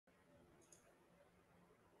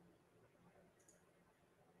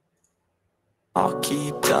I'll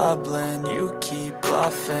keep doubling, you keep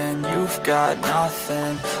bluffing. You've got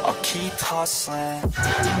nothing, I'll keep hustling.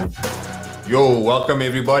 Yo, welcome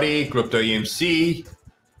everybody, Crypto EMC,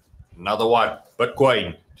 another one,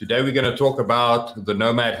 Bitcoin. Today we're going to talk about the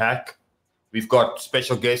Nomad hack. We've got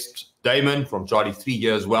special guest Damon from Charli3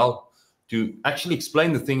 here as well to actually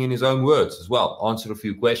explain the thing in his own words as well, answer a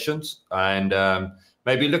few questions, and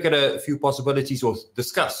maybe look at a few possibilities or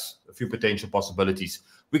discuss a few potential possibilities.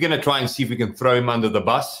 We're going to try and see if we can throw him under the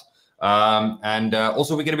bus.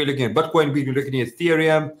 Also, we're going to be looking at Bitcoin, we're going to be looking at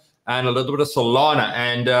Ethereum, and a little bit of Solana.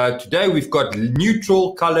 And today we've got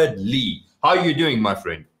Neutral Colored Lee. How are you doing, my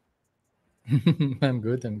friend? I'm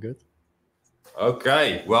good.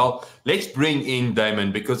 Okay, well, let's bring in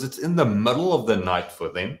Damon because it's in the middle of the night for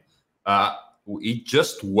them. He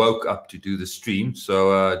just woke up to do the stream.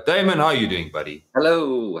 So, Damon, how are you doing, buddy?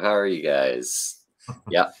 Hello, how are you guys?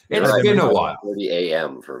 Yeah, it's been a while. 30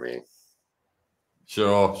 a.m. for me.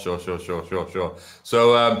 Sure. So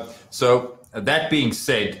that being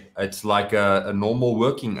said, it's like a normal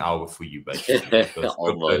working hour for you, basically.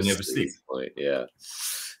 Almost never sleep. Yeah,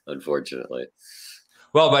 unfortunately.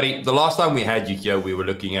 Well, buddy, the last time we had you here, we were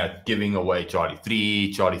looking at giving away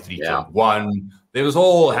Charli3, Charli3.1. There was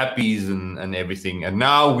all happies and everything. And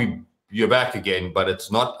now you're back again, but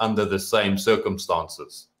it's not under the same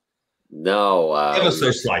circumstances. No. Ever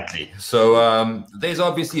so slightly. So there's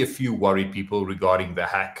obviously a few worried people regarding the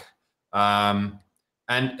hack. And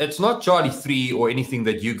it's not Charli3 or anything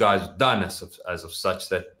that you guys have done as of such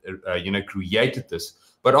that, created this.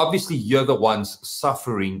 But obviously, you're the ones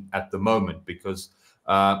suffering at the moment because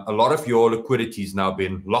a lot of your liquidity has now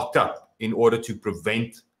been locked up in order to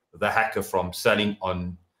prevent the hacker from selling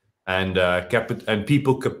on and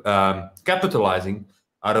people capitalizing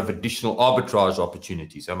out of additional arbitrage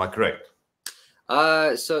opportunities. Am I correct?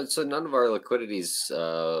 So none of our liquidity's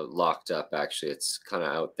locked up. Actually, it's kind of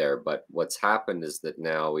out there. But what's happened is that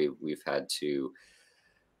now we've had to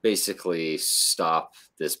basically stop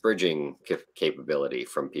this bridging capability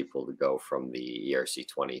from people to go from the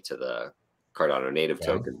ERC20 to the Cardano native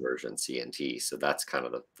token version, CNT. So that's kind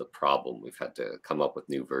of the problem. We've had to come up with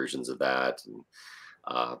new versions of that,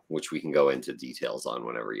 and which we can go into details on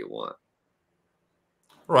whenever you want.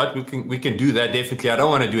 Right, we can do that definitely. I don't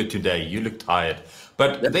want to do it today. You look tired,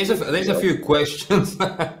 but there's a few questions.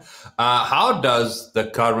 How does the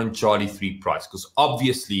current Charli3 price? Because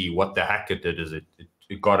obviously, what the hacker did is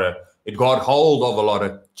it got hold of a lot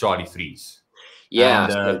of Charli3s. Yeah.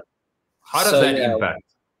 And, how does that impact?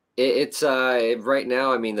 It's right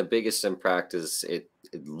now. I mean, the biggest impact is it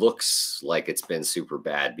looks like it's been super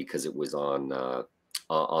bad because it was on the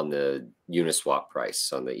Uniswap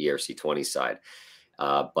price on the ERC20 side.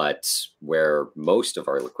 But where most of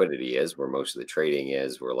our liquidity is, where most of the trading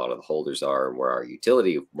is, where a lot of the holders are, and where our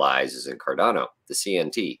utility lies is in Cardano, the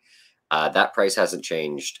CNT. That price hasn't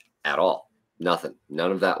changed at all. Nothing.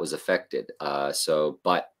 None of that was affected.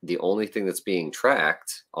 But the only thing that's being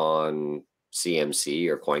tracked on CMC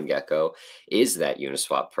or CoinGecko is that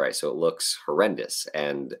Uniswap price. So it looks horrendous.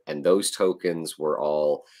 And those tokens were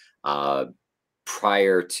all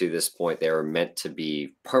prior to this point, they were meant to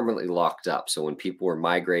be permanently locked up. So when people were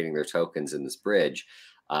migrating their tokens in this bridge,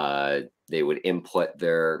 they would input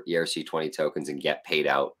their ERC20 tokens and get paid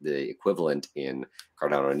out the equivalent in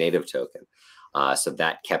Cardano native token. So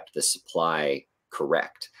that kept the supply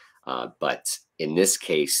correct. But in this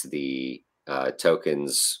case, the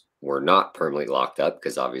tokens were not permanently locked up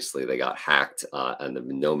because obviously they got hacked on the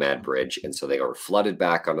Nomad bridge. And so they were flooded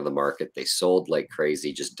back onto the market. They sold like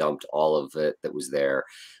crazy, just dumped all of it that was there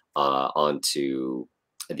onto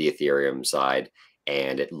the Ethereum side.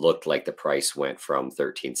 And it looked like the price went from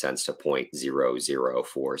 13 cents to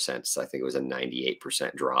 0.004 cents. I think it was a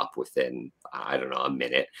 98% drop within, I don't know, a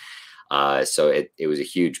minute. So it was a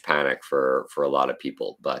huge panic for a lot of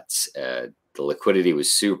people, but the liquidity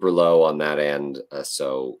was super low on that end,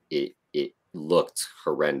 so it looked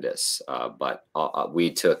horrendous. But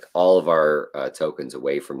we took all of our tokens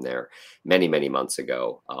away from there many months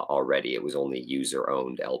ago already. It was only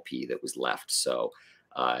user-owned LP that was left. So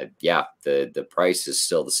yeah, the price is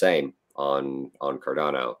still the same on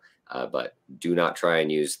Cardano. But do not try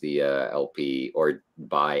and use the LP or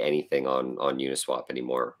buy anything on Uniswap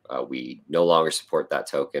anymore. We no longer support that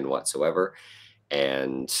token whatsoever,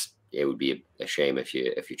 and it would be a shame if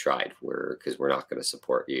you tried. Because we're not going to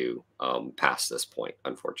support you past this point,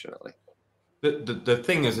 unfortunately. The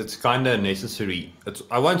thing is, it's kind of necessary.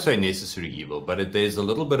 I won't say necessary evil, but there's a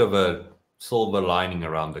little bit of a silver lining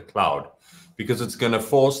around the cloud. Because it's going to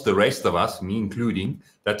force the rest of us, me including,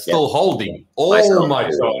 that's still holding all my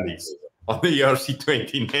Charlies on the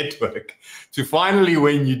ERC20 network to finally,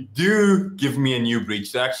 when you do give me a new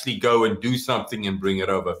bridge, to actually go and do something and bring it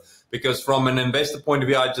over. Because from an investor point of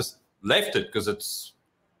view, I just left it because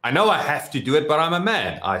I know I have to do it, but I'm a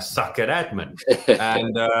man. I suck at admin.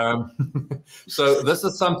 And so this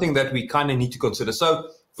is something that we kind of need to consider. So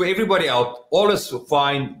for everybody out, all is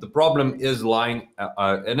fine. The problem is lying,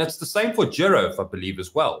 and it's the same for Gero, I believe,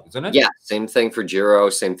 as well, isn't it? Yeah, same thing for Gero,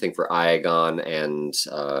 same thing for Iagon and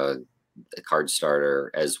the card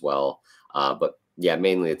starter as well. But yeah,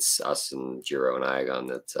 mainly it's us and Gero and Iagon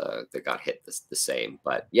that got hit the same.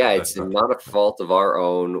 But yeah, it's not a fault of our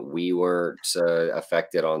own. We weren't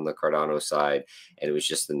affected on the Cardano side, and it was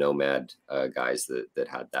just the Nomad guys that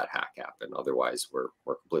had that hack happen. Otherwise, we're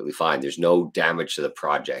completely fine. There's no damage to the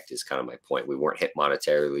project is kind of my point. We weren't hit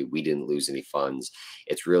monetarily. We didn't lose any funds.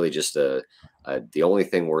 It's really just the only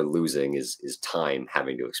thing we're losing is time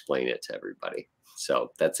having to explain it to everybody.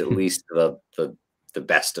 So that's at least the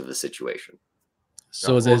best of the situation.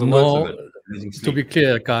 So there's no, to be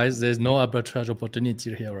clear, guys, there's no arbitrage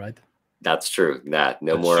opportunity here, right? That's true. No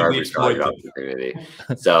more arbitrage opportunity.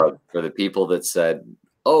 So for the people that said,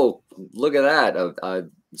 oh, look at that, a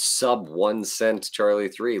sub 1 cent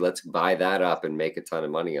Charli3, let's buy that up and make a ton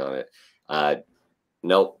of money on it.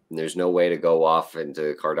 Nope, there's no way to go off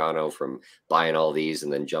into Cardano from buying all these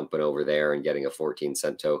and then jumping over there and getting a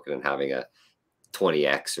 14-cent token and having a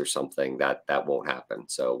 20x or something. That won't happen.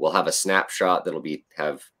 So we'll have a snapshot that'll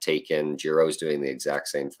have taken. Gero's doing the exact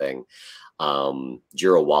same thing.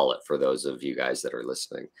 GeroWallet for those of you guys that are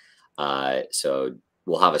listening. So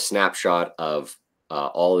we'll have a snapshot of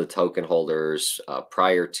all the token holders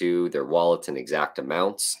prior to their wallets and exact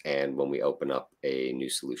amounts. And when we open up a new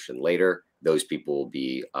solution later, those people will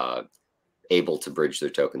be able to bridge their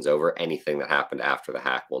tokens over. Anything that happened after the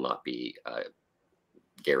hack will not be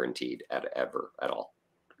guaranteed ever at all.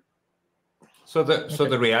 So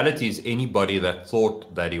the reality is, anybody that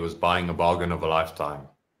thought that he was buying a bargain of a lifetime,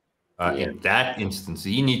 in that instance,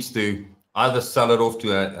 he needs to either sell it off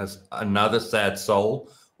to another sad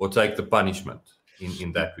soul or take the punishment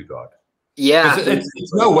in that regard. Yeah,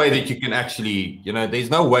 it's no way that you can actually,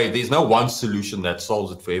 there's no one solution that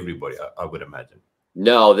solves it for everybody, I would imagine.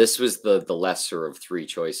 No, this was the lesser of three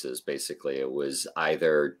choices. Basically, it was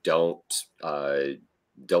either don't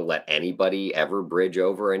let anybody ever bridge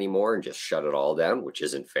over anymore and just shut it all down, which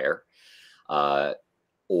isn't fair,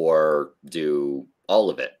 or do all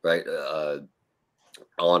of it, right?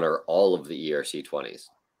 Honor all of the ERC20s,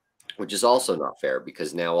 which is also not fair,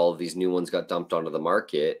 because now all of these new ones got dumped onto the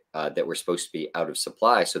market that were supposed to be out of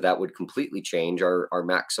supply. So that would completely change our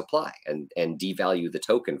max supply and devalue the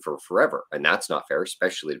token for forever. And that's not fair,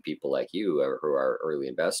 especially to people like you who are early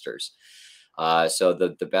investors. So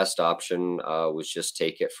the best option was just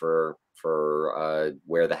take it for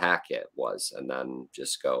where the hack it was, and then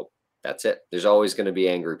just go, that's it. There's always going to be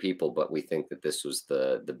angry people, but we think that this was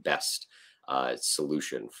the best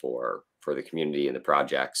solution for the community and the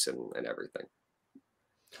projects and everything.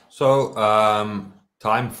 So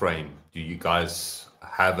time frame, do you guys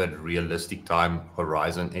have a realistic time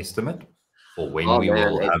horizon estimate for when we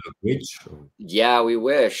will have a bridge? Yeah, we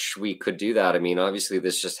wish we could do that. I mean, obviously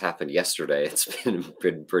this just happened yesterday. It's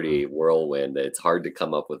been pretty whirlwind. It's hard to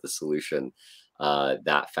come up with a solution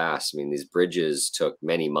that fast. I mean, these bridges took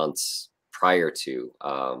many months prior to.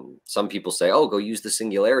 Some people say, oh, go use the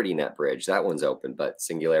Singularity Net bridge. That one's open, but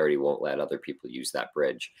Singularity won't let other people use that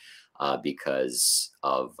bridge because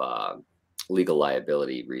of legal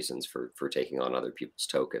liability reasons for taking on other people's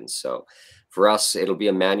tokens. So for us, it'll be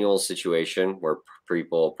a manual situation where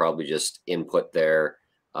people probably just input their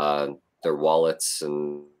wallets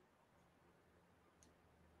and.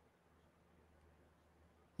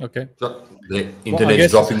 Okay. So the internet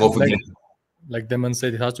is dropping off again. Like Damon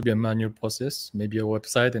said, it has to be a manual process, maybe a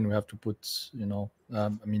website, and we have to put, I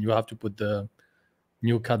mean, you have to put the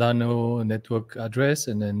new Cardano network address,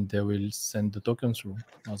 and then they will send the tokens through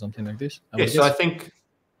or something like this. So I think,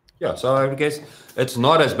 so I guess it's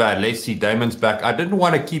not as bad. Let's see, Damon's back. I didn't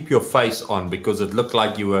want to keep your face on because it looked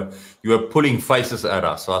like you were pulling faces at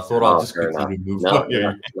us. So I thought I'll just quickly remove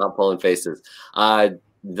it. Not pulling faces.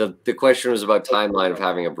 The question was about timeline of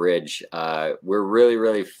having a bridge. We're really,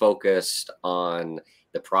 really focused on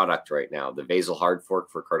the product right now. The Vasil hard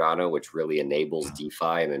fork for Cardano, which really enables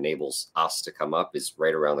DeFi and enables us to come up, is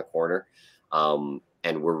right around the corner.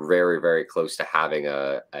 And we're very, very close to having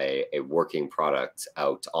a working product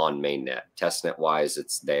out on mainnet. Testnet wise,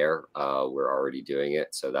 it's there. We're already doing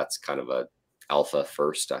it. So that's kind of a alpha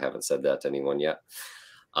first. I haven't said that to anyone yet.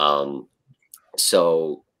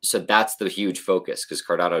 So So that's the huge focus, because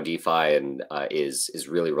Cardano DeFi and is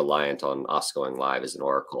really reliant on us going live as an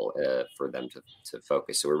oracle for them to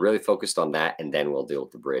focus. So we're really focused on that, and then we'll deal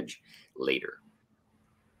with the bridge later.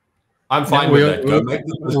 I'm fine with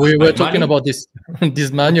that. We were talking about this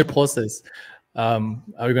this manual process. Are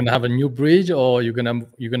we gonna have a new bridge, or you're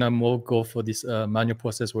gonna more go for this manual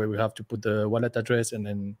process where we have to put the wallet address and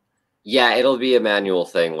then? Yeah, it'll be a manual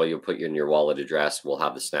thing where you'll put in your wallet address. We'll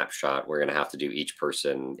have the snapshot. We're going to have to do each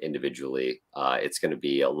person individually. It's going to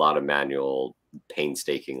be a lot of manual,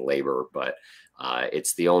 painstaking labor, but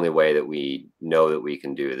it's the only way that we know that we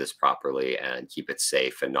can do this properly and keep it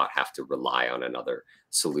safe and not have to rely on another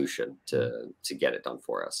solution to get it done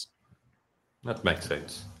for us. That makes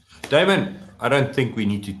sense. Damon, I don't think we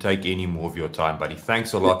need to take any more of your time, buddy.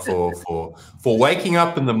 Thanks a lot for waking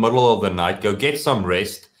up in the middle of the night. Go get some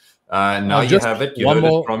rest. Now you have it. You heard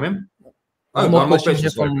it from him. One more question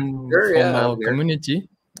from our community.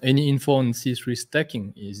 Any info on C3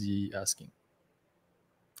 staking? Is he asking?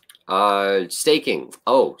 Staking.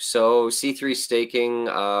 Oh, so C3 staking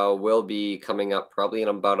will be coming up probably in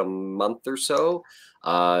about a month or so.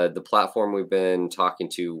 The platform we've been talking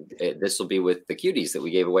to, this will be with the cuties that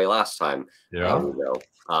we gave away last time. Yeah.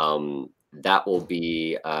 That will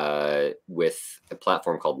be with a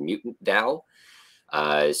platform called Mutant DAO.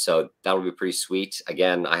 So that'll be pretty sweet.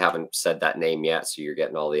 Again, I haven't said that name yet, so you're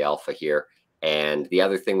getting all the alpha here. And the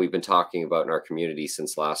other thing we've been talking about in our community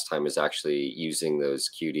since last time is actually using those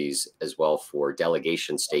cuties as well for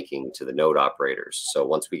delegation staking to the node operators. So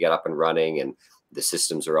once we get up and running and the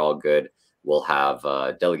systems are all good, we'll have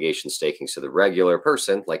delegation staking. So the regular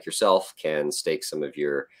person like yourself can stake some of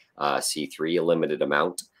your C3, a limited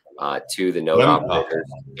amount, to the node operators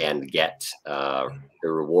and get the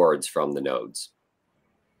rewards from the nodes.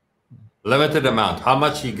 Limited amount. How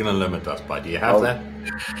much are you going to limit us by? Do you have that?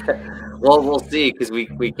 Well, we'll see, because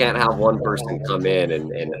we can't have one person come in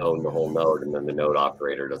and own the whole node, and then the node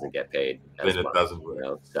operator doesn't get paid. Then it doesn't work. You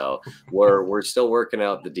know? So we're still working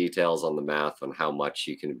out the details on the math on how much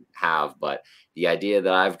you can have. But the idea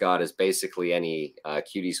that I've got is basically any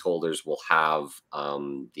cuties holders will have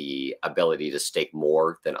the ability to stake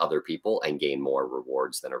more than other people and gain more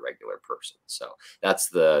rewards than a regular person. So that's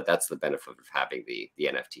the benefit of having the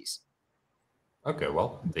NFTs. Okay,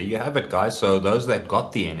 well, there you have it, guys. So those that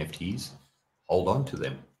got the NFTs, hold on to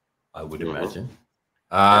them, I would imagine.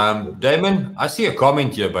 Damon, I see a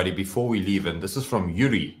comment here, buddy, before we leave, and this is from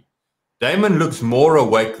Yuri. Damon looks more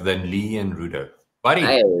awake than Lee and Rudo. Buddy,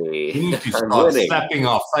 we need to start slapping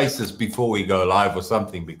our faces before we go live or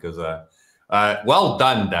something, because well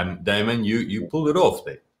done, Damon. You pulled it off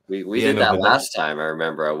there. We did that last time. I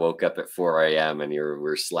remember I woke up at 4 a.m. and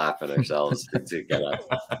we're slapping ourselves to get up.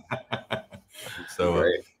 So,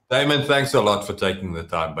 Damon, thanks a lot for taking the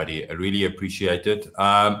time, buddy. I really appreciate it.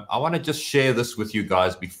 I want to just share this with you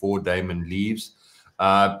guys before Damon leaves.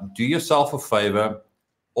 Do yourself a favor.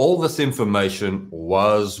 All this information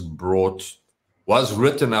was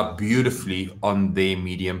written up beautifully on their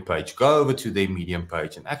Medium page. Go over to their Medium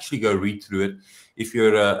page and actually go read through it if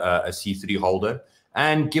you're a C3 holder,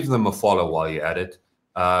 and give them a follow while you're at it.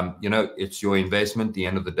 You know, it's your investment. At the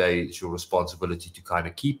end of the day, it's your responsibility to kind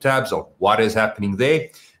of keep tabs on what is happening there.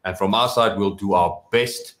 And from our side, we'll do our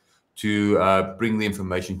best to bring the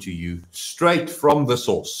information to you straight from the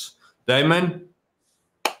source. Damon,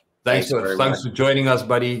 thanks for joining us,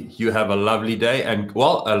 buddy. You have a lovely day and,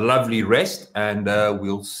 well, a lovely rest, and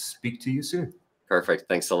we'll speak to you soon. Perfect.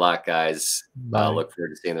 Thanks a lot, guys. Look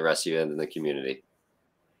forward to seeing the rest of you in the community.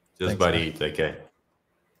 Thanks, buddy. Take care.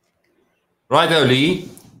 Right, Lee.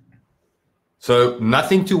 So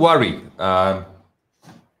nothing to worry. Our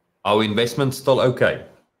investment's still okay.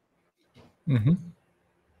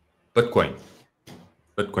 Bitcoin.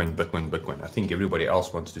 I think everybody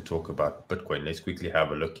else wants to talk about Bitcoin. Let's quickly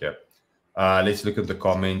have a look here. Let's look at the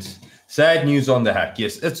comments. Sad news on the hack.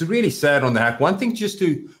 Yes, it's really sad on the hack. One thing just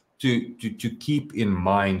to keep in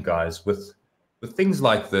mind, guys, with things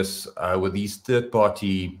like this, with these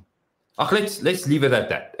third-party. Let's leave it at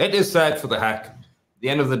that. It is sad for the hack at the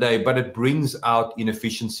end of the day, but it brings out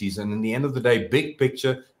inefficiencies. And in the end of the day, big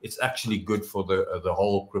picture, it's actually good for the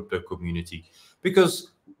whole crypto community,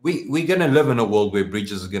 because we're going to live in a world where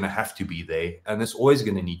bridges are going to have to be there, and it's always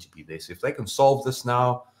going to need to be there. So if they can solve this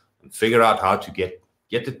now and figure out how to get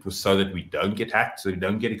it so that we don't get hacked, so we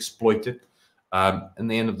don't get exploited, in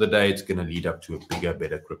the end of the day, it's going to lead up to a bigger,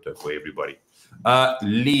 better crypto for everybody.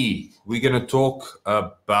 Lee, we're going to talk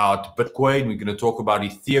about Bitcoin. We're going to talk about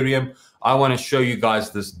Ethereum. I want to show you guys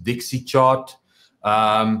this Dixie chart.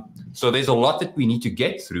 So there's a lot that we need to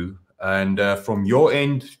get through. And from your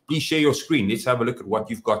end, please share your screen. Let's have a look at what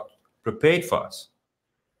you've got prepared for us.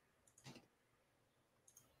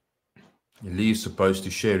 Lee's supposed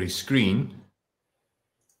to share his screen.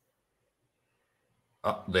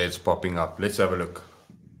 Oh, there it's popping up. Let's have a look.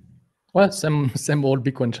 Well, same old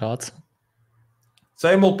Bitcoin charts.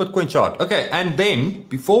 Same old Bitcoin chart. Okay, and then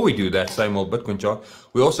before we do that same old Bitcoin chart,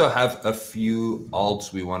 we also have a few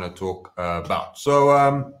alts we want to talk about.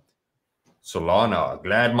 So Solana,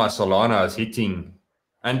 glad my Solana is hitting.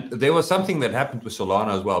 And there was something that happened with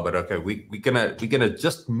Solana as well, but okay, we're gonna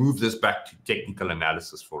just move this back to technical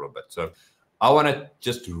analysis for a bit. So I want to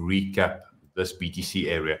just recap this BTC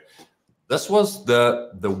area. This was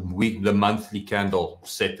the monthly candle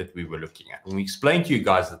set that we were looking at. And we explained to you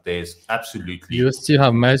guys that there's absolutely... You still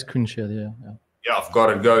have my screen share, yeah. Yeah, I've got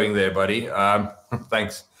it going there, buddy.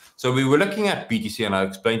 Thanks. So we were looking at BTC, and I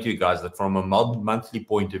explained to you guys that from a monthly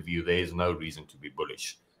point of view, there is no reason to be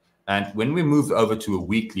bullish. And when we move over to a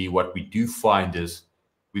weekly, what we do find is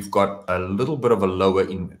we've got a little bit of a lower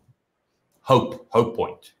hope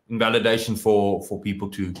point, invalidation for people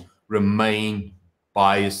to remain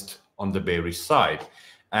biased on the bearish side.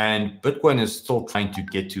 And Bitcoin is still trying to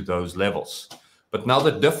get to those levels. But now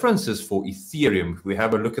the difference is for Ethereum. If we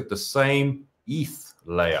have a look at the same ETH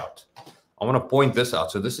layout, I want to point this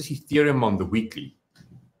out. So this is Ethereum on the weekly.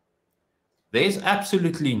 There's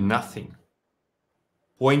absolutely nothing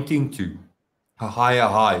pointing to a higher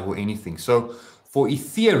high or anything. So for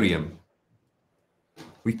Ethereum,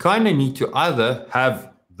 we kind of need to either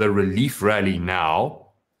have the relief rally now,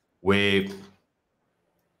 where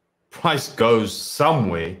price goes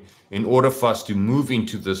somewhere in order for us to move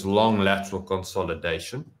into this long lateral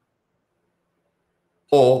consolidation,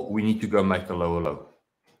 or we need to go make a lower low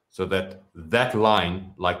so that that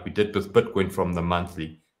line, like we did with Bitcoin from the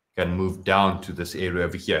monthly, can move down to this area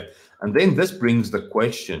over here. And then this brings the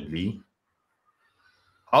question, Lee,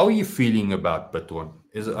 how are you feeling about Bitcoin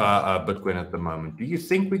at the moment? Do you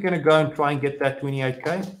think we're going to go and try and get that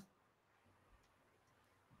 28K?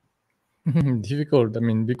 Difficult. I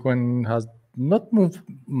mean, Bitcoin has not moved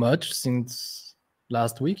much since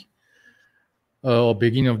last week, or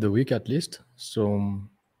beginning of the week at least. So,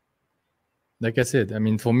 like I said, I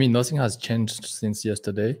mean, for me, nothing has changed since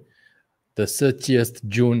yesterday. The 30th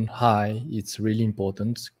June high, it's really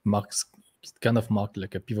important. It kind of marked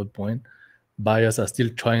like a pivot point. Buyers are still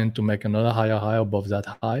trying to make another higher high above that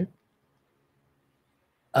high.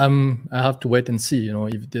 I have to wait and see, you know,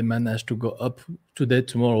 if they manage to go up today,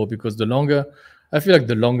 tomorrow, because I feel like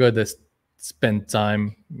the longer they spend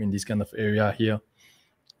time in this kind of area here,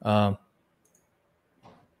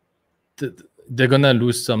 they're gonna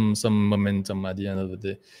lose some momentum at the end of the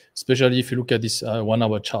day. Especially if you look at this 1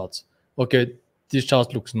 hour chart. Okay, this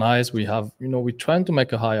chart looks nice. We have, you know, we're trying to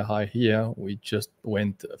make a higher high here. We just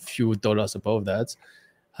went a few dollars above that,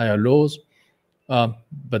 higher lows.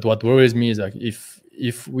 But what worries me is like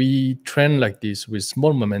if we trend like this with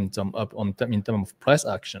small momentum up in terms of price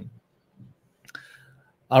action,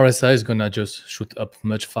 RSI is gonna just shoot up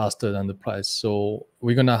much faster than the price. So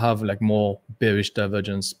we're gonna have like more bearish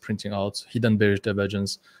divergence printing out, hidden bearish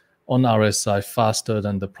divergence on RSI faster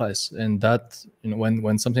than the price. And that, you know,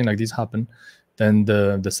 when something like this happen, then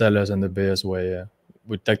the sellers and the bears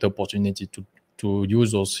would take the opportunity to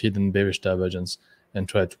use those hidden bearish divergence and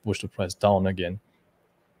try to push the price down again.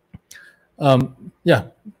 Yeah,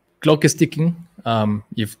 clock is ticking.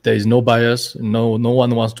 If there is no buyers, no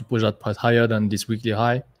one wants to push that price higher than this weekly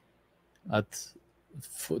high at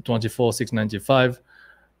 24,695.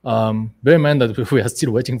 Bear in mind that we are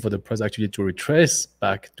still waiting for the price actually to retrace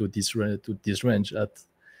back to this range at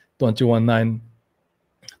 21.9,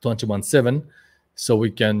 21.7, so we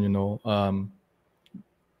can, you know,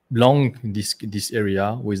 long this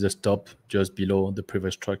area with the stop just below the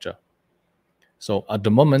previous structure. So at the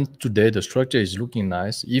moment today, the structure is looking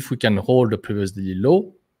nice. If we can hold the previous daily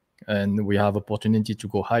low, and we have opportunity to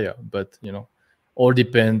go higher, but you know, all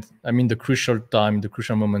depend. I mean, the crucial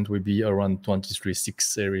moment will be around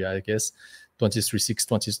 23.6 area, I guess,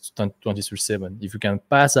 23.6, 23.7. If you can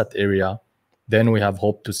pass that area, then we have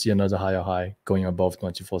hope to see another higher high going above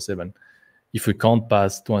 24.7. If we can't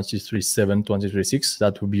pass 23.7, 23.6,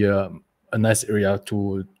 that would be a nice area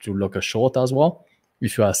to lock a short as well.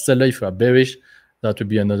 If you are a seller, if you are bearish, that would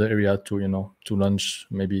be another area to, you know, to launch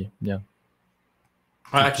maybe, yeah.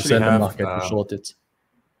 I actually have, the market to short it.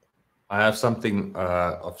 I have something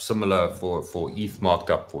of similar for ETH marked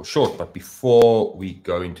up for short. But before we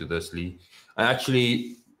go into this, Lee,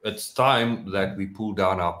 it's time that we pull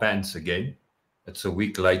down our pants again. It's a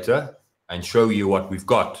week later and show you what we've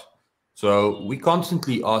got. So we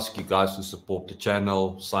constantly ask you guys to support the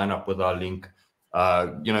channel, sign up with our link.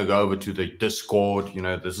 You know, go over to the Discord. You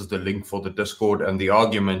know, this is the link for the Discord, and the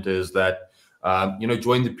argument is that you know,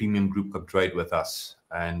 join the premium group, come trade with us.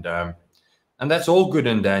 And And that's all good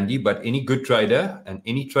and dandy, but any good trader and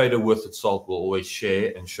any trader worth its salt will always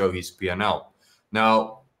share and show his P&L.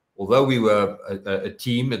 Now, although we were a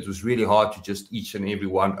team, it was really hard to just each and every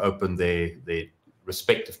one open their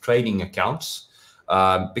respective trading accounts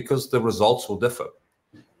because the results will differ.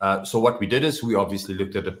 So what we did is we obviously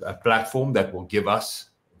looked at a platform that will give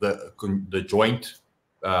us the joint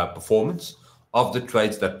performance of the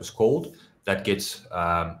trades that was called, that gets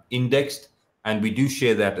indexed, and we do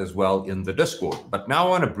share that as well in the Discord. But now I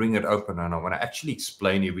want to bring it open and I want to actually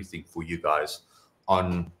explain everything for you guys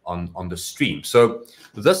on the stream. So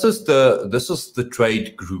this is the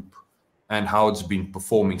trade group and how it's been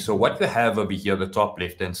performing. So what we have over here, the top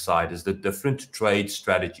left-hand side, is the different trade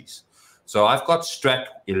strategies. So I've got Strat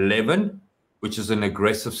 11, which is an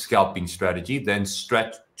aggressive scalping strategy, then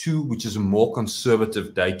Strat 2, which is a more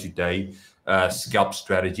conservative day-to-day scalp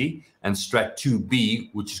strategy, and Strat 2B,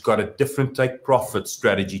 which has got a different take profit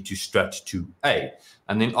strategy to Strat 2A.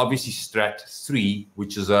 And then obviously Strat 3,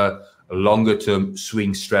 which is a longer term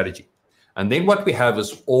swing strategy. And then what we have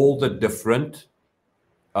is all the different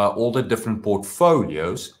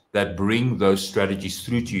portfolios that bring those strategies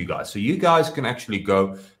through to you guys. So you guys can actually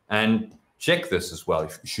go and check this as well,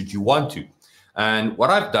 should you want to. And what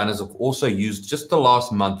I've done is I've also used just the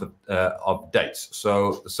last month of dates.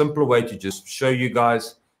 So the simpler way to just show you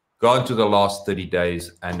guys, go into the last 30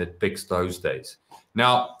 days and it picks those days.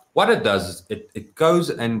 Now, what it does is it goes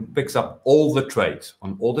and picks up all the trades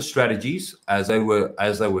on all the strategies as they were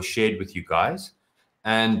shared with you guys.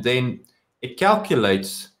 And then it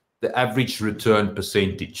calculates the average return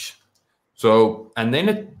percentage. So, and then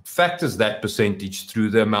it factors that percentage through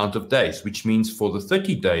the amount of days, which means for the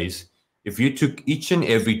 30 days, if you took each and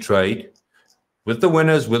every trade with the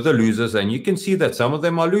winners, with the losers, and you can see that some of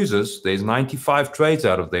them are losers. There's 95 trades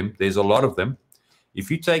out of them. There's a lot of them.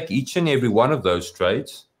 If you take each and every one of those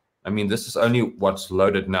trades, I mean, this is only what's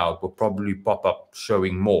loaded now. It will probably pop up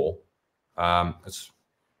showing more. Let's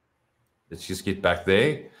just get back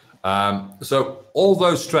there. So all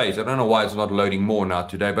those trades, I don't know why it's not loading more now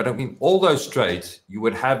today, but I mean, all those trades, you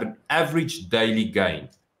would have an average daily gain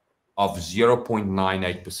of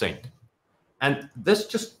 0.98%. And this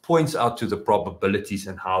just points out to the probabilities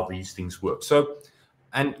and how these things work. So,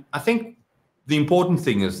 and I think the important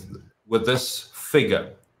thing is with this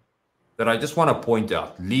figure that I just want to point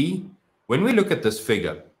out, Lee, when we look at this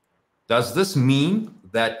figure, does this mean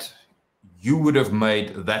that you would have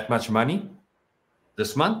made that much money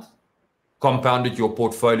this month, compounded your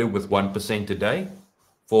portfolio with 1% a day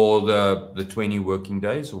for the 20 working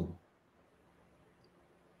days? Or?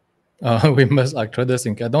 We must actually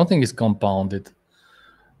think. I don't think it's compounded.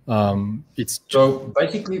 It's so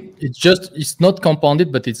basically it's not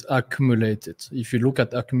compounded, but it's accumulated. If you look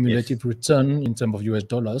at accumulated return in terms of US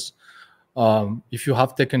dollars, if you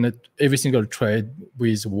have taken every single trade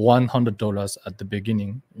with $100 at the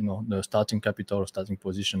beginning, you know, the starting capital or starting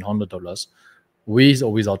position $100, with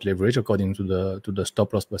or without leverage, according to the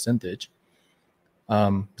stop loss percentage,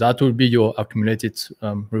 that will be your accumulated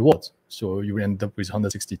reward. So you will end up with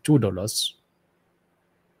 $162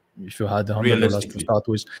 if you had $100 to start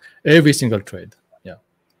with every single trade. Yeah,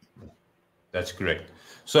 that's correct.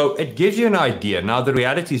 So it gives you an idea. Now the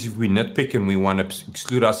reality is, if we nitpick and we want to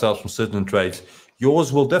exclude ourselves from certain trades,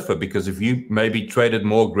 yours will differ, because if you maybe traded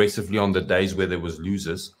more aggressively on the days where there was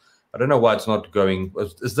losers, I don't know why it's not going.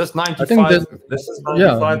 Is this 95? If this is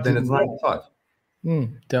 95, then it's 95.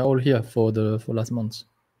 They're all here for last month.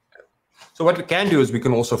 So what we can do is we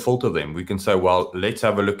can also filter them. We can say, well, let's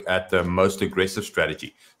have a look at the most aggressive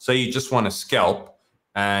strategy. So you just want to scalp,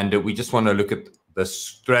 and we just want to look at the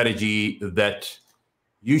strategy that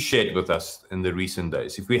you shared with us in the recent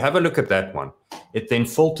days. If we have a look at that one, it then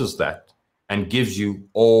filters that and gives you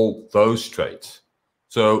all those trades.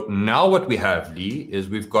 So now what we have, Lee, is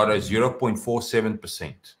we've got a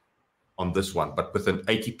 0.47% on this one, but with an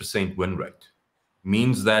 80% win rate.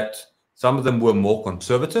 Means that some of them were more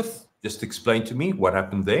conservative. Just explain to me what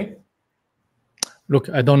happened there. Look,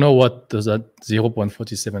 I don't know what does that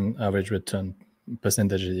 0.47 average return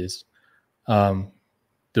percentage is. The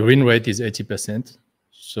win rate is 80%.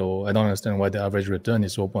 So I don't understand why the average return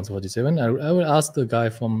is 0.47. I will ask the guy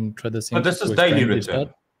from TraderSync. But this is daily return.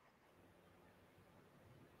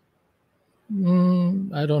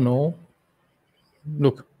 I don't know.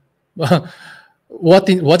 Look,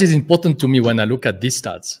 what is important to me when I look at these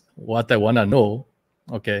stats, what I want to know,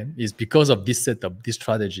 okay, is because of this setup, this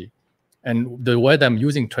strategy. And the way that I'm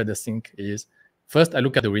using TraderSync is, first I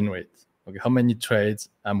look at the win rate. Okay, how many trades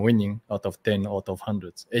I'm winning out of 10, out of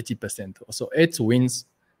 100, 80%. So 8 wins,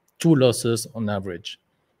 2 losses on average.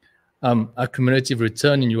 Accumulative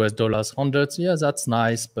return in US dollars, hundreds. Yeah, that's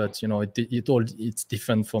nice, but you know, it's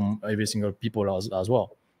different from every single people as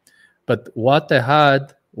well. But what I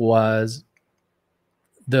had was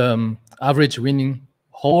the average winning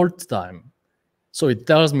hold time. So it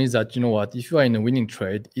tells me that, you know what, if you are in a winning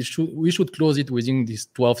trade, we should close it within these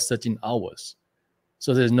 12, 13 hours.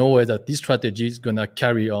 So there's no way that this strategy is going to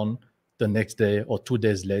carry on the next day or 2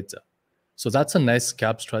 days later. So that's a nice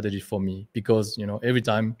scalp strategy for me, because, you know, every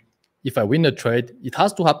time if I win a trade, it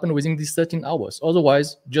has to happen within these 13 hours.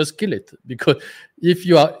 Otherwise, just kill it. Because if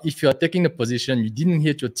you are taking a position, you didn't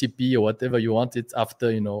hit your TP or whatever you wanted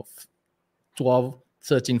after, you know, 12,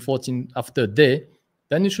 13, 14 after a day,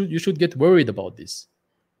 then you should get worried about this.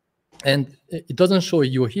 And it doesn't show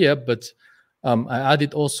you here, but I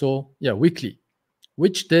added also, weekly.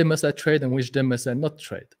 Which day must I trade and which day must I not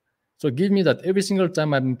trade? So give me that every single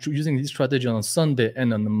time I'm using this strategy on Sunday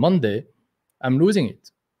and on Monday, I'm losing it.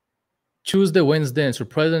 Tuesday, Wednesday, and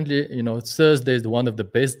surprisingly, you know, Thursday is one of the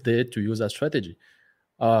best days to use that strategy.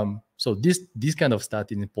 So this kind of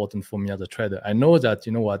stat is important for me as a trader. I know that,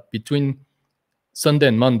 you know what, between Sunday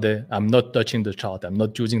and Monday, I'm not touching the chart. I'm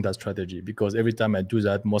not using that strategy, because every time I do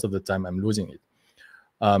that, most of the time I'm losing it.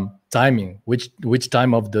 Timing, which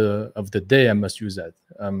time of the day I must use that.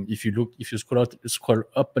 If you scroll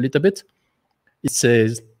up a little bit, it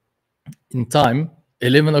says in time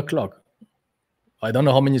 11 o'clock. I don't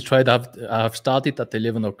know how many trades I have started at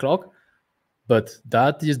 11 o'clock, but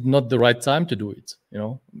that is not the right time to do it. You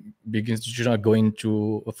know, big institutions are going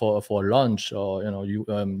for lunch, or, you know,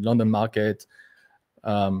 London market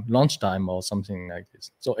lunchtime or something like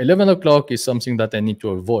this. So 11 o'clock is something that I need to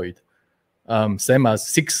avoid. Same as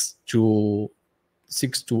 6 to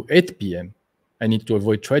 8 p.m. I need to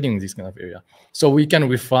avoid trading in this kind of area. So we can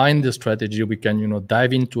refine the strategy. We can, you know,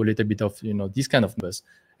 dive into a little bit of, you know, this kind of numbers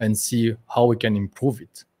and see how we can improve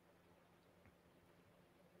it.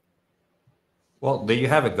 Well, there you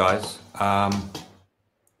have it, guys.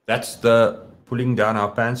 That's the pulling down our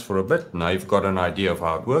pants for a bit. Now you've got an idea of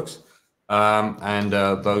how it works. And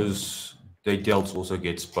those details also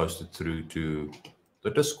gets posted through to the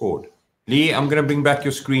Discord. Lee, I'm going to bring back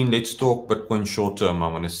your screen. Let's talk Bitcoin short term. I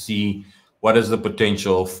want to see what is the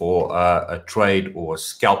potential for a trade or a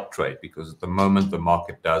scalp trade, because at the moment the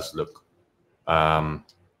market does look a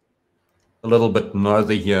little bit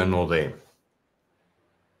neither here nor there.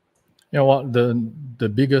 Yeah, well, the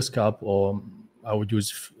biggest scalp, or I would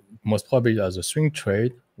use most probably as a swing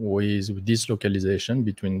trade, with this localization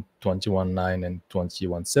between 21.9 and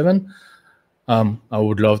 21.7. I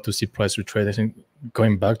would love to see price retracing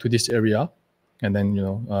going back to this area, and then, you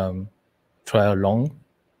know, try along,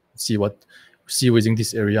 see within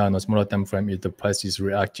this area on a smaller time frame if the price is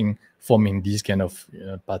reacting, forming this kind of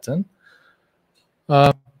pattern.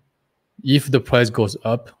 If the price goes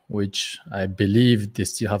up, which I believe they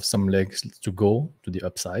still have some legs to go to the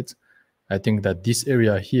upside, I think that this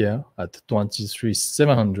area here at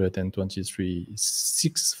 23,700 and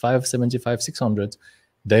 23,600,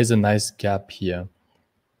 there is a nice gap here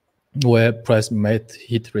where price might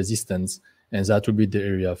hit resistance, and that will be the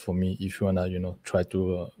area for me if you wanna, you know, try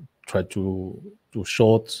to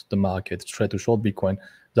short the market, try to short Bitcoin.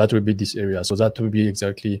 That will be this area. So that will be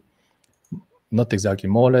exactly, not exactly,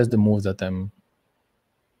 more or less the move that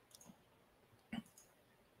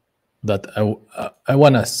I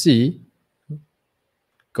wanna see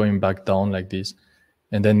going back down like this,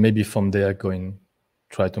 and then maybe from there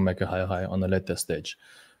try to make a higher high on a later stage.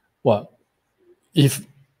 Well, if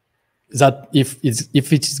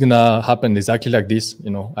it's gonna happen exactly like this,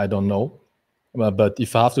 you know, I don't know. But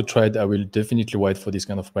if I have to trade, I will definitely wait for this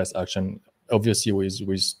kind of price action, obviously with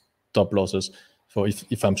stop losses. So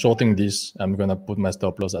if I'm shorting this, I'm gonna put my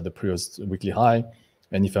stop loss at the previous weekly high,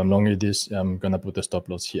 and if I'm longing this, I'm gonna put a stop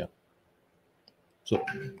loss here. So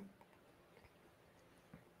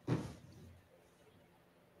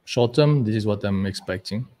short term, this is what I'm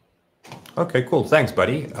expecting. Okay, cool. Thanks,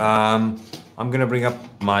 buddy. I'm going to bring up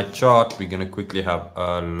my chart. We're going to quickly have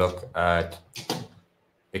a look at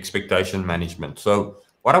expectation management. So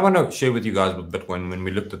what I want to share with you guys with Bitcoin, when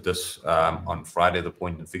we looked at this on Friday, the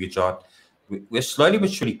point and figure chart, we're slowly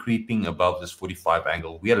but surely creeping above this 45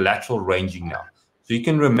 angle. We are lateral ranging now. So you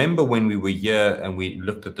can remember when we were here and we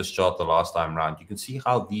looked at this chart the last time around, you can see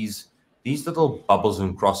how these little bubbles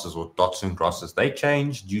and crosses, or dots and crosses, they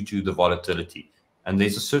change due to the volatility. And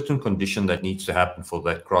there's a certain condition that needs to happen for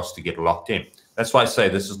that cross to get locked in. That's why I say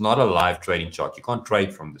this is not a live trading chart. You can't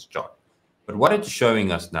trade from this chart. But what it's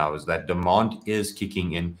showing us now is that demand is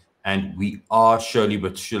kicking in, and we are slowly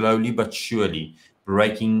but surely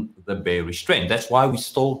breaking the bearish trend. That's why we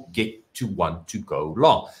still get to want to go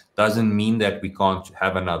long. Doesn't mean that we can't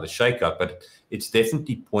have another shakeup, but it's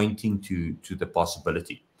definitely pointing to the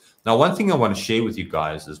possibility. Now, one thing I want to share with you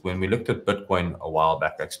guys is when we looked at Bitcoin a while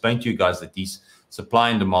back, I explained to you guys that these supply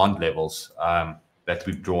and demand levels that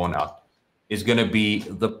we've drawn out is going to be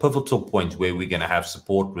the pivotal point where we're going to have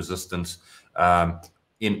support, resistance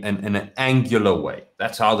in an angular way.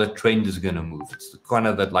 That's how the trend is going to move. It's kind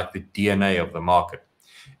of like the DNA of the market.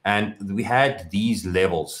 And we had these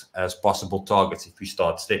levels as possible targets if we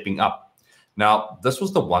start stepping up. Now, this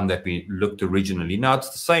was the one that we looked originally. Now,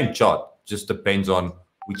 it's the same chart, just depends on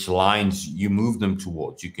which lines you move them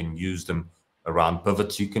towards. You can use them around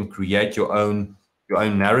pivots. You can create your own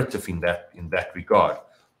narrative in that regard.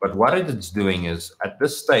 But what it's doing is, at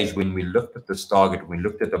this stage, when we looked at this target, we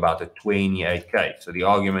looked at about a 28K. So the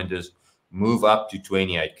argument is move up to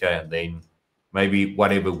 28K and then maybe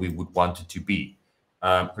whatever we would want it to be.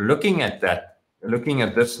 Looking at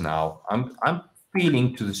this now, I'm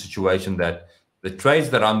feeling to the situation that the trades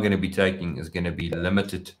that I'm going to be taking is going to be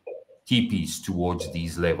limited TPs towards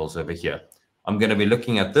these levels over here. I'm going to be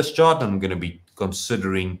looking at this chart and I'm going to be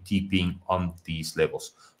considering TPing on these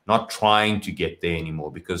levels, not trying to get there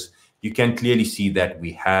anymore, because you can clearly see that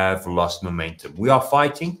we have lost momentum. We are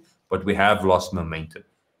fighting, but we have lost momentum.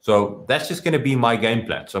 So that's just going to be my game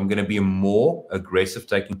plan. So I'm going to be more aggressive,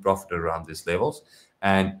 taking profit around these levels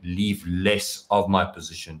and leave less of my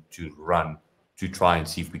position to run to try and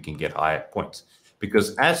see if we can get higher points.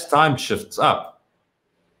 Because as time shifts up,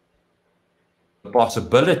 the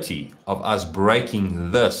possibility of us breaking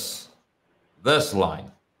this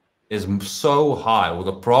line is so high, or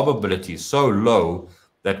the probability is so low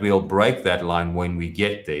that we'll break that line when we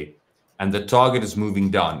get there. And the target is moving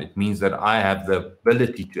down. It means that I have the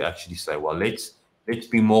ability to actually say, well, let's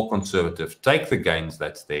be more conservative, take the gains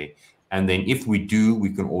that's there. And then if we do, we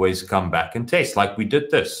can always come back and test like we did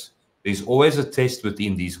this. There's always a test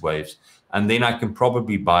within these waves. And then I can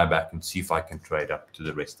probably buy back and see if I can trade up to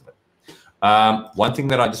the rest of it. One thing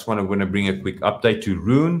that I just want to bring a quick update to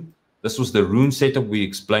Rune. This was the Rune setup we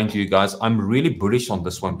explained to you guys. I'm really bullish on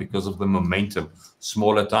this one because of the momentum,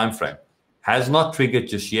 smaller time frame. Has not triggered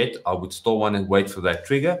just yet. I would still want to wait for that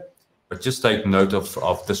trigger, but just take note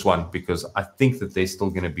of this one because I think that there's still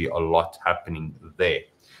going to be a lot happening there.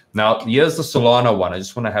 Now, here's the Solana one. I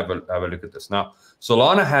just want to have a look at this. Now,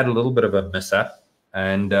 Solana had a little bit of a mishap,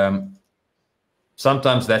 and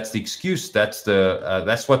sometimes that's the excuse. That's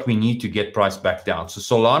what we need to get price back down. So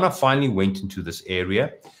Solana finally went into this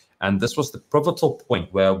area, and this was the pivotal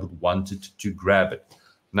point where I would want it to grab it.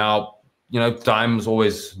 Now, you know, time is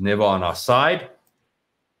always never on our side,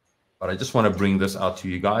 but I just want to bring this out to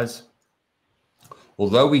you guys.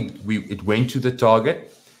 Although it went to the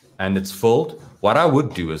target and it's filled, what I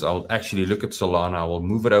would do is I'll actually look at Solana. I will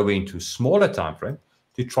move it over into a smaller time frame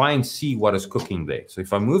to try and see what is cooking there. So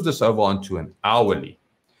if I move this over onto an hourly,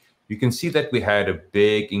 you can see that we had a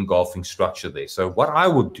big engulfing structure there. So what I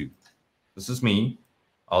would do, this is me,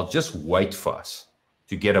 I'll just wait for us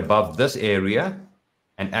to get above this area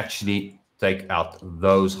and actually take out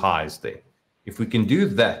those highs there. If we can do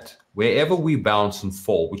that, wherever we bounce and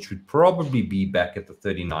fall, which would probably be back at the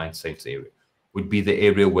 39 cents area, would be the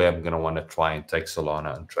area where I'm going to want to try and take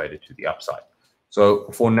Solana and trade it to the upside. So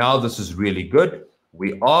for now, this is really good.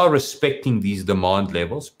 We are respecting these demand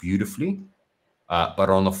levels beautifully. But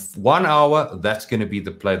on the 1 hour, that's going to be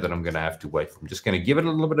the play that I'm going to have to wait for. I'm just going to give it a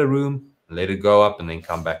little bit of room, let it go up, and then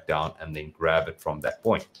come back down and then grab it from that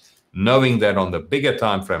point. Knowing that on the bigger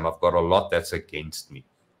time frame, I've got a lot that's against me.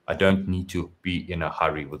 I don't need to be in a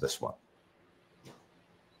hurry with this one.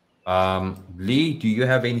 Lee, do you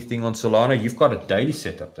have anything on Solana? You've got a daily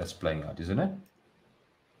setup that's playing out, isn't it?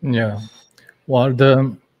 Yeah. Well,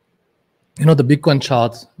 the Bitcoin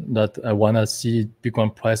chart that I want to see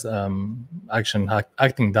Bitcoin price action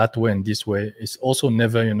acting that way and this way is also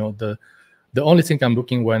never, the only thing I'm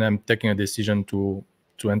looking when I'm taking a decision to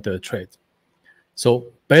enter a trade.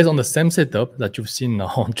 So based on the same setup that you've seen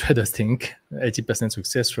now on Traders Think, 80%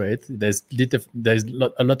 success rate, there's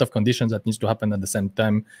a lot of conditions that needs to happen at the same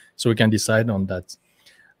time so we can decide on that.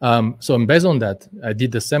 So based on that, I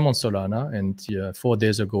did the same on Solana, and 4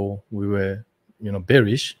 days ago we were,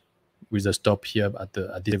 bearish with a stop here at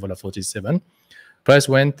the level of 47. Price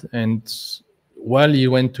went, and while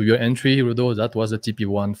you went to your entry, Rudo, that was a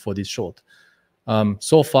TP1 for this short.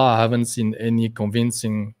 So far, I haven't seen any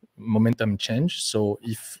convincing momentum change. So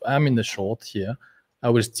if I'm in the short here, I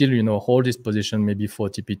will still, hold this position maybe for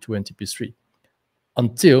TP2 and TP3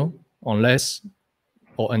 unless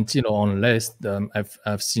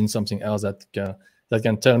I've seen something else that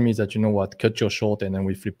can tell me that, cut your short and then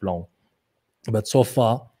we flip long. But so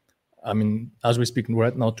far, I mean, as we speak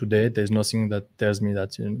right now today, there's nothing that tells me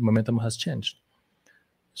that momentum has changed.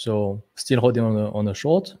 So still holding on a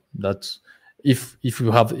short. That if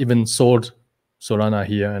you have even sold Solana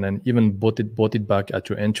here and then even bought it back at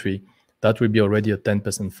your entry, that will be already a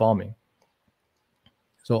 10% farming.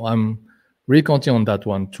 So I'm really counting on that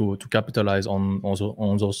one to capitalize on those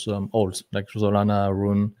alts like Solana,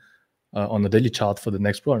 Rune on the daily chart for the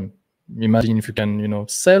next run. Imagine if you can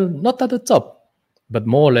sell not at the top, but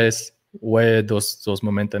more or less where those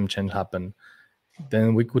momentum change happen,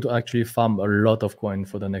 then we could actually farm a lot of coin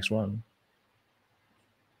for the next run.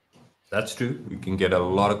 That's true. You can get a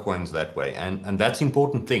lot of coins that way. And that's the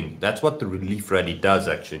important thing. That's what the relief rally does,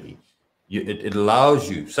 actually. It allows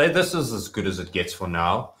you, say this is as good as it gets for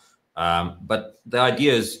now. But the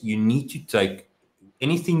idea is you need to take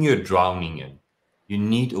anything you're drowning in,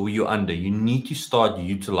 or you're under, you need to start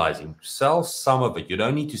utilizing. Sell some of it. You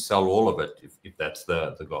don't need to sell all of it if that's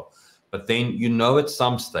the goal. But then at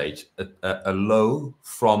some stage, a low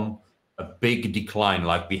from a big decline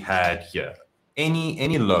like we had here,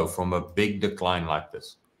 any low from a big decline like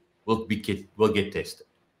this will get tested.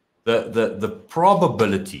 The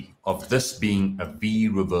probability of this being a V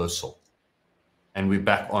reversal and we're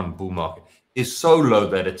back on bull market is so low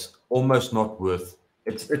that it's almost not worth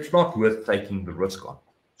it's not worth taking the risk on.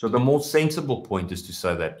 So the more sensible point is to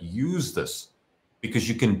say that use this because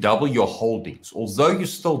you can double your holdings. Although you're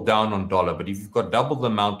still down on dollar, but if you've got double the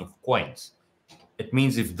amount of coins, it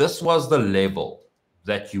means if this was the level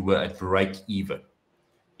that you were at break even,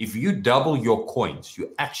 if you double your coins,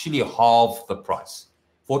 you actually halve the price.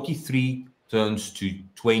 43 turns to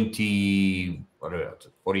 20,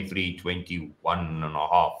 43, 21 and a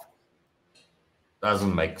half.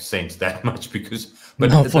 Doesn't make sense that much because,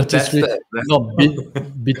 but no, 43.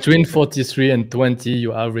 Between 43 and 20,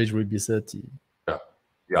 your average will be 30.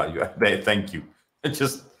 Yeah. Thank you. It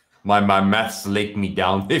just my maths let me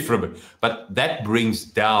down there for a bit, but that brings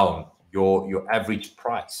down your average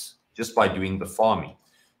price just by doing the farming.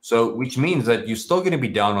 So, which means that you're still going to be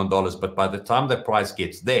down on dollars, but by the time the price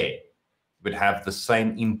gets there, it would have the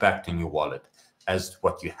same impact in your wallet as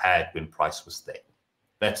what you had when price was there.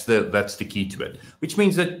 That's the key to it. Which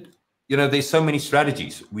means that there's so many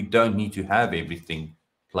strategies. We don't need to have everything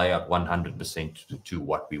play out 100% to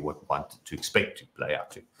what we would want to expect to play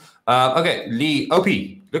out to. Okay, Lee, OP,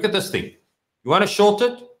 look at this thing. You want to short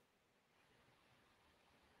it?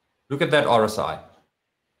 Look at that RSI.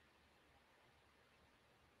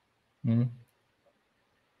 Mm.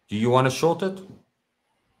 Do you want to short it?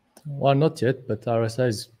 Well, not yet, but RSI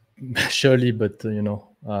is surely, but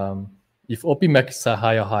if OP makes a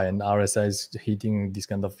higher high and RSI is hitting this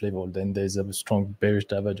kind of level, then there's a strong bearish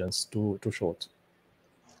divergence to short.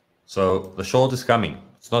 So the short is coming.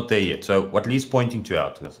 It's not there yet. So what Lee's pointing to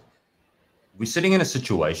out is we're sitting in a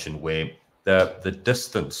situation where the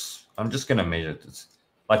distance, I'm just going to measure this,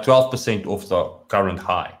 like 12% off the current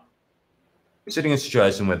high. We're sitting in a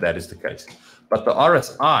situation where that is the case. But the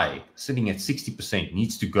RSI sitting at 60%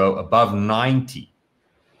 needs to go above 90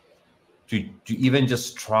 to even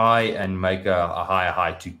just try and make a higher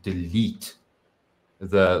high to delete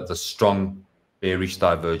the strong bearish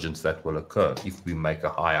divergence that will occur if we make a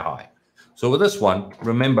higher high. So with this one,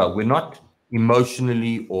 remember, we're not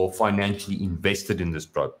emotionally or financially invested in this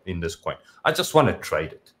coin. I just want to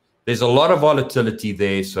trade it. There's a lot of volatility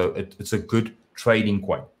there, so it's a good trading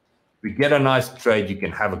coin. We get a nice trade, you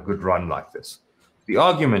can have a good run like this. The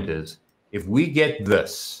argument is, if we get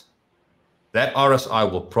this, that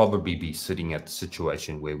RSI will probably be sitting at the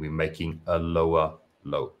situation where we're making a lower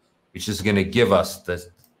low, which is going to give us this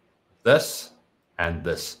and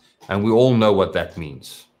this. And we all know what that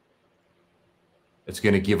means. It's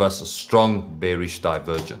going to give us a strong bearish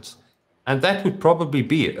divergence. And that would probably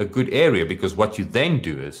be a good area, because what you then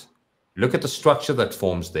do is look at the structure that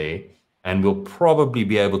forms there, and we'll probably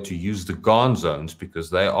be able to use the Gann zones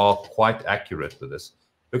because they are quite accurate for this.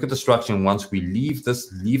 Look at the structure, and once we leave this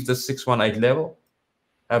 618 level,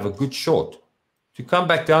 have a good short to come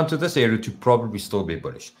back down to this area to probably still be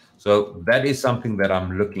bullish. So that is something that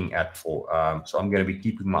I'm looking at for. So I'm going to be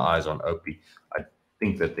keeping my eyes on OP. I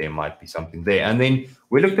think that there might be something there. And then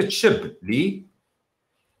we looked at SHIB, Lee.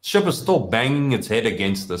 SHIB is still banging its head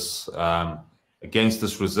against this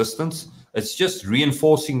resistance. It's just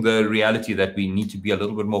reinforcing the reality that we need to be a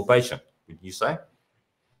little bit more patient. Would you say?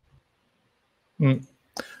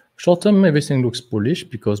 Short term, everything looks bullish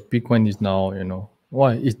because Bitcoin is now,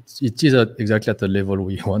 it is exactly at the level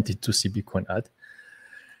we wanted to see Bitcoin at.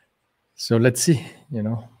 So let's see,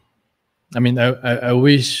 I mean, I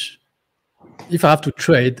wish if I have to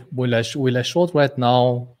trade, will I short right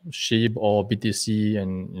now SHIB or BTC?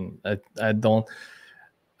 And I don't.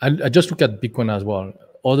 I just look at Bitcoin as well.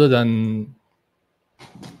 Other than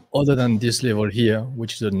this level here,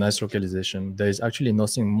 which is a nice localization, there is actually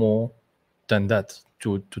nothing more than that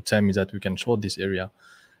to tell me that we can short this area.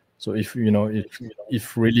 So if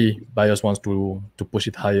if really buyers wants to push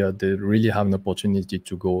it higher, they really have an opportunity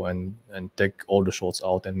to go and take all the shorts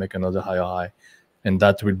out and make another higher high, and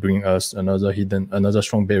that will bring us another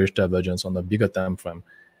strong bearish divergence on a bigger time frame,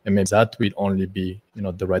 and maybe that will only be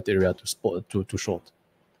the right area to short.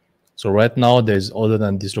 So right now, there's other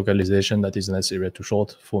than this localization that is a nice area to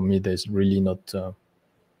short. For me, there's really not a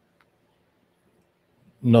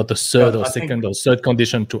third or second or third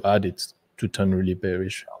condition to add it to turn really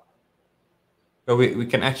bearish. So we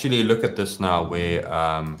can actually look at this now where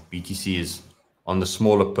BTC is on the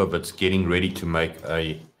smaller pivots getting ready to make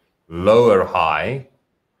a lower high.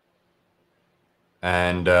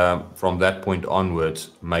 And from that point onwards,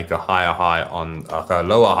 make a higher high on a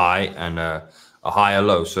lower high and a higher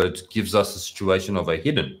low. So it gives us a situation of a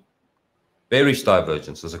hidden bearish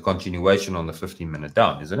divergence as a continuation on the 15-minute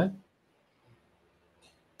down, isn't it?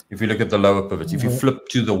 If you look at the lower pivots, if you flip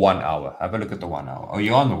to the 1 hour, have a look at the 1 hour. Are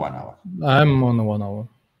you on the 1 hour? I'm on the 1 hour.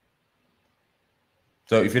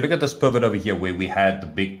 So if you look at this pivot over here where we had the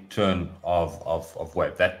big turn of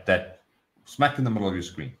wave, that smack in the middle of your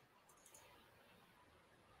screen.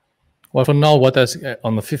 Well, for now, what is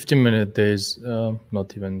on the 15-minute, there's no,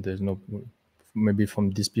 maybe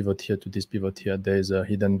from this pivot here to this pivot here, there's a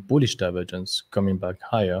hidden bullish divergence coming back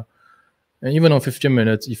higher. And even on 15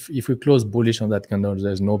 minutes, if we close bullish on that candle,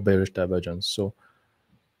 there's no bearish divergence. So,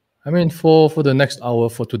 I mean, for the next hour,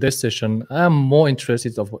 for today's session, I'm more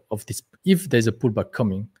interested of this, if there's a pullback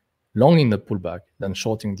coming, longing the pullback than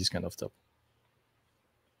shorting this kind of stuff.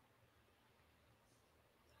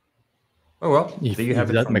 Oh, well, if have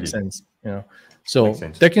that makes sense. So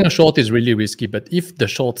taking a short is really risky, but if the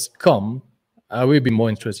shorts come, I will be more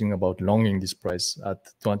interested about longing this price at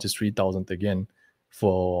 23,000 again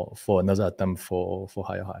for another attempt for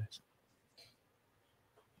higher highs.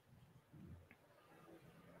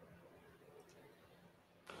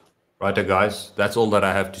 Right, guys, that's all that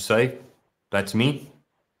I have to say. That's me.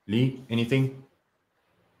 Lee, anything?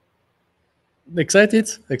 Excited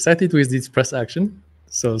with this price action.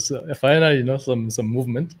 So finally, some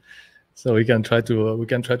movement. So we can try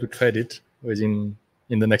to trade it in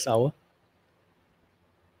the next hour.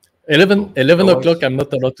 11 o'clock, I'm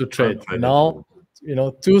not allowed to trade now.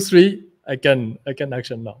 2-3, I can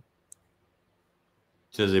action now.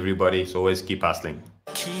 Cheers, everybody. So always keep hustling.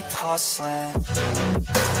 Keep hustling.